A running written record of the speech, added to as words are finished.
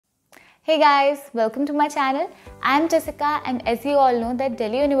Hey guys, welcome to my channel. I am Jessica, and as you all know that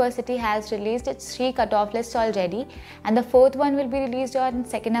Delhi University has released its 3 cutoff lists already and the 4th one will be released on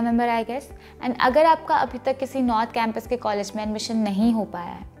 2nd November I guess. And अगर आपका अभी तक किसी north campus के college में admission नहीं हो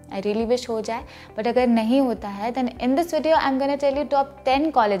पाया है, I really wish हो जाए, but अगर नहीं होता है then in this video I'm going to tell you top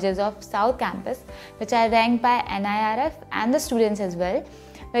 10 colleges of South Campus which are ranked by NIRF and the students as well,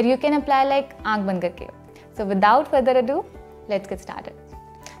 where you can apply like आँख बंद करके. So without further ado, let's get started.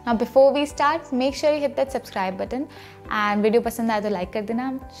 Now before we start, make sure you hit that subscribe button and video पसंद आए तो like कर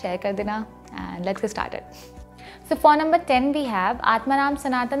देना, share कर देना, and let's get started. So for number 10 we have Atmanam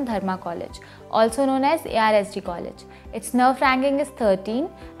Sanatan Dharma College, also known as ARSD College. Its NERF ranking is 13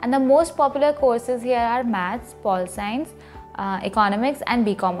 and the most popular courses here are Maths, Pol Science, Economics and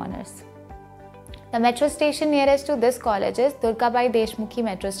BCom Honours. The metro station nearest to this college is Durgabai Deshmukhi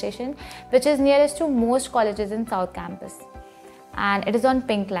Metro Station, which is nearest to most colleges in South Campus. And it is on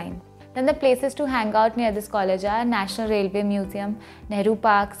Pink Line. Then the places to hang out near this college are National Railway Museum, Nehru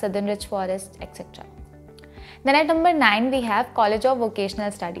Park, Southern Ridge Forest, etc. Then at number 9 we have College of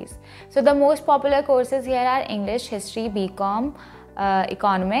Vocational Studies. So the most popular courses here are English, History, BCom,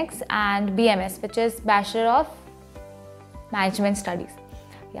 Economics and BMS, which is Bachelor of Management Studies.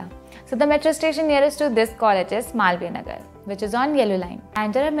 Yeah. So the metro station nearest to this college is Malviya Nagar, which is on Yellow Line.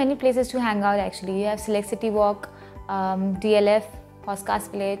 And there are many places to hang out actually. You have Select City Walk, DLF, Hoskas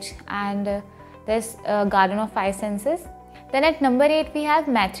Village, and there's Garden of Five Senses. Then at number 8 we have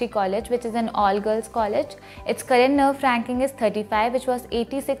Maitri College, which is an all-girls college. Its current NERF ranking is 35, which was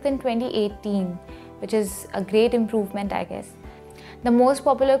 86 in 2018, which is a great improvement I guess. The most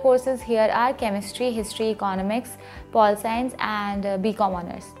popular courses here are Chemistry, History, Economics, Pol Science and BCom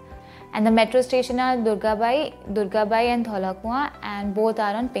Honours. And the metro station are Durgabai and Dholakua, and both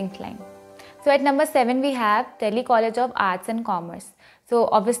are on Pink Line. So at number 7 we have Delhi College of Arts and Commerce. So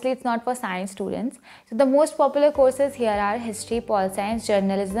obviously it's not for science students. So the most popular courses here are History, Pol Science,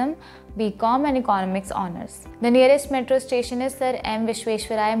 Journalism, BCom and Economics Honours. The nearest metro station is Sir M.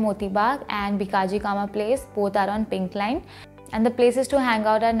 Vishweshwaraya Moti Bagh and Bikaji Kama Place. Both are on Pink Line. And the places to hang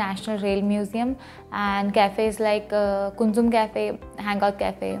out are National Rail Museum and cafes like Kunzum Cafe, Hangout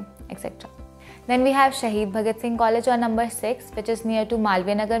Cafe, etc. Then we have Shaheed Bhagat Singh College on number 6, which is near to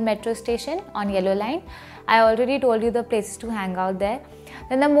Malviya Nagar Metro Station on Yellow Line. I already told you the places to hang out there.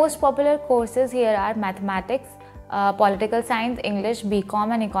 Then the most popular courses here are Mathematics, Political Science, English,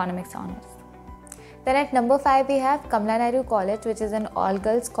 BCom and Economics Honours. Then at number 5 we have Kamla Nehru College, which is an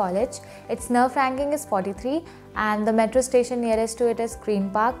all-girls college. Its NERF ranking is 43 and the metro station nearest to it is Green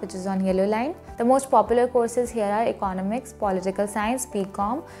Park, which is on Yellow Line. The most popular courses here are Economics, Political Science,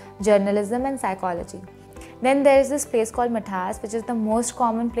 BCom, Journalism and Psychology. Then there is this place called Mathas, which is the most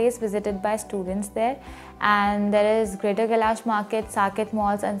common place visited by students there, and there is Greater Kailash Market, Saket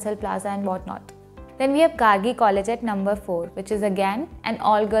Malls, Ansal Plaza and whatnot. Then we have Gargi College at number 4, which is again an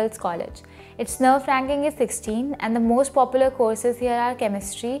all-girls college. Its NERF ranking is 16 and the most popular courses here are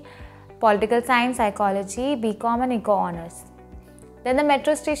Chemistry, Political Science, Psychology, BCom and Eco Honours. Then the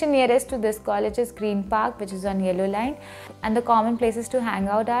metro station nearest to this college is Green Park, which is on Yellow Line, and the common places to hang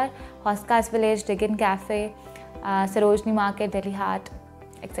out are Hoskas Village, Diggin Cafe, Sarojini Market, Delhi Hat,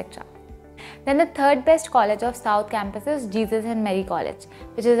 etc. Then the third best college of South Campus is Jesus and Mary College,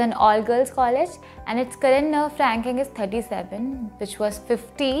 which is an all-girls college, and its current NERF ranking is 37, which was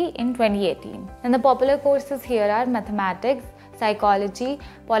 50 in 2018. And the popular courses here are Mathematics, Psychology,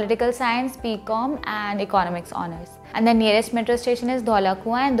 Political Science, BCom and Economics Honours. And the nearest metro station is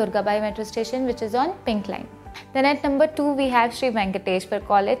Dholakua and Durgabai Metro Station, which is on Pink Line. Then at number 2 we have Sri Venkateshwar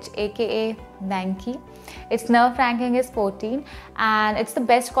College, aka Venki. Its NERF ranking is 14 and it's the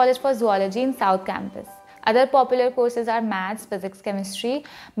best college for zoology in South Campus. Other popular courses are Maths, Physics, Chemistry,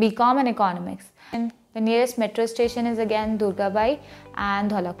 BCom and Economics. And the nearest metro station is again Durgabai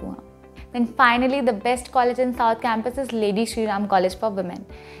and Dholakua. Then finally, the best college in South Campus is Lady Shri Ram College for Women.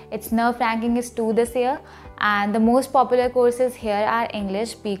 Its NERF ranking is 2 this year and the most popular courses here are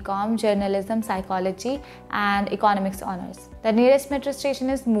English, BCom, Journalism, Psychology and Economics Honours. The nearest metro station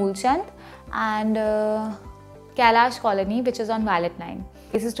is Moolchand and Kailash Colony, which is on Violet Line.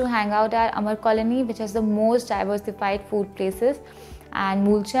 Places to hang out are Amar Colony, which has the most diversified food places, and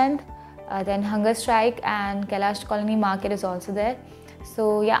Moolchand, then Hunger Strike and Kailash Colony Market is also there.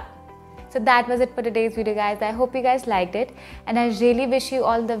 So yeah. So that was it for today's video guys. I hope you guys liked it and I really wish you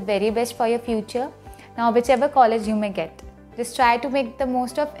all the very best for your future. Now whichever college you may get, just try to make the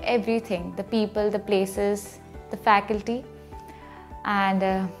most of everything, the people, the places, the faculty,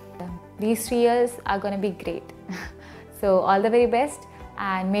 and these 3 years are going to be great. So all the very best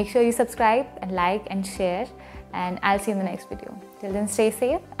and make sure you subscribe and like and share and I'll see you in the next video. Till then, stay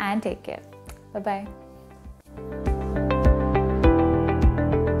safe and take care. Bye-bye.